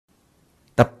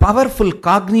The powerful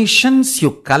cognitions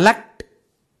you collect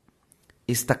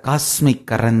is the cosmic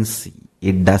currency.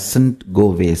 It doesn't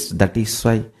go waste. That is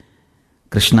why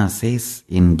Krishna says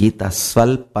in Gita,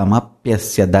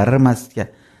 Svalpamapyasya dharmasya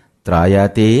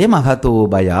trayate mahato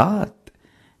bhayat.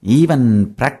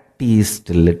 Even practiced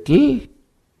little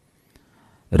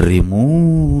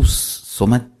removes so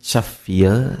much of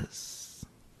fears.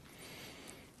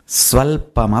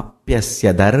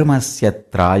 Svalpamapyasya dharmasya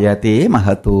trayate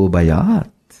mahato bhayat.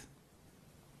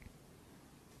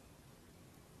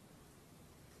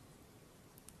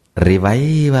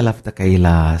 Revival of the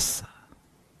Kailasa.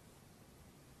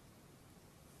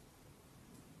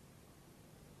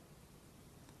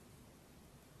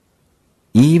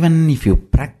 Even if you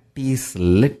practice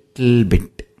little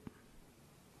bit,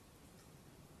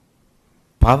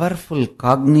 powerful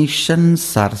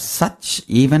cognitions are such,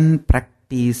 even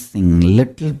practicing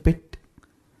little bit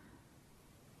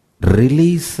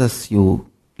releases you,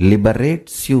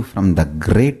 liberates you from the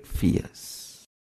great fears.